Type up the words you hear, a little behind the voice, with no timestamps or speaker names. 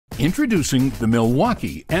Introducing the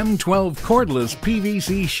Milwaukee M12 Cordless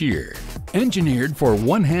PVC Shear. Engineered for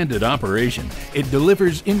one-handed operation, it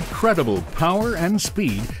delivers incredible power and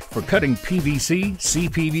speed for cutting PVC,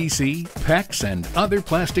 CPVC, PEX, and other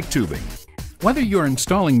plastic tubing. Whether you're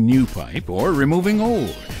installing new pipe or removing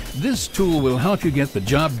old, this tool will help you get the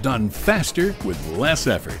job done faster with less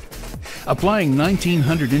effort. Applying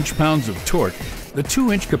 1,900 inch-pounds of torque, the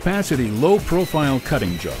 2-inch capacity low-profile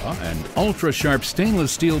cutting jaw and ultra-sharp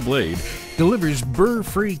stainless steel blade delivers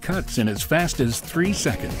burr-free cuts in as fast as 3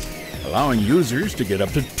 seconds, allowing users to get up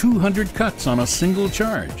to 200 cuts on a single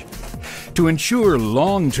charge. To ensure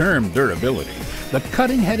long-term durability, the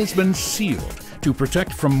cutting head has been sealed to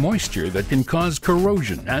protect from moisture that can cause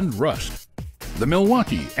corrosion and rust. The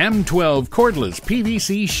Milwaukee M12 Cordless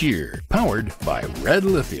PVC Shear, powered by Red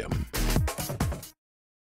Lithium.